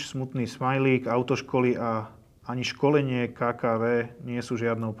nedozvedeli nič. Smutný smajlík. Autoškoly a ani školenie KKV nie sú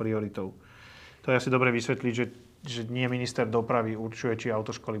žiadnou prioritou. To je asi dobre vysvetliť, že nie minister dopravy určuje, či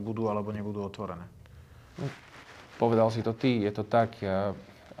autoškoly budú alebo nebudú otvorené. Povedal si to ty, je to tak.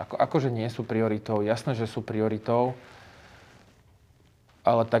 Akože nie sú prioritou, jasné, že sú prioritou,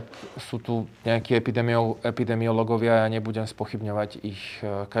 ale tak sú tu nejakí epidemiológovia, ja nebudem spochybňovať ich.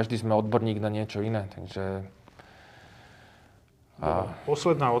 Každý sme odborník na niečo iné, takže...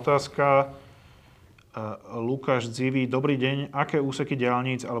 Posledná otázka. Lukáš Dzivý. Dobrý deň. Aké úseky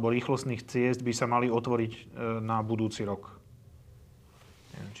diaľnic alebo rýchlostných ciest by sa mali otvoriť na budúci rok?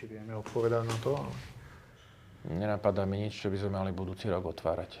 Neviem, či vieme odpovedať na to. Ale... Nenapadá mi nič, čo by sme mali budúci rok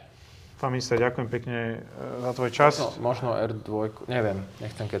otvárať. Pán minister, ďakujem pekne za tvoj čas. Možno R2, neviem,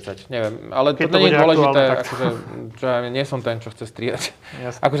 nechcem kecať, neviem. Ale keď to nie je dôležité, tak... akože, čo ja nie som ten, čo chce strieľať.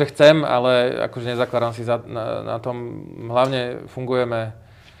 Jasne. Akože chcem, ale akože nezakladám si na tom. Hlavne fungujeme,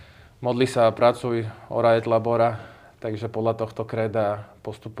 modli sa a pracuj, ora et labora, takže podľa tohto kréda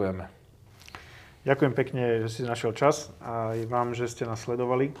postupujeme. Ďakujem pekne, že si našiel čas a aj vám, že ste nás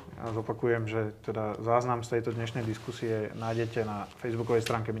sledovali. A zopakujem, že teda záznam z tejto dnešnej diskusie nájdete na facebookovej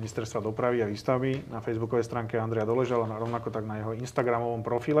stránke Ministerstva dopravy a výstavby, na facebookovej stránke Andreja Doležala, rovnako tak na jeho instagramovom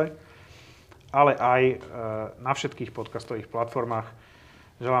profile, ale aj na všetkých podcastových platformách.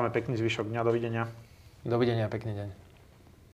 Želáme pekný zvyšok dňa. Dovidenia. Dovidenia, pekný deň.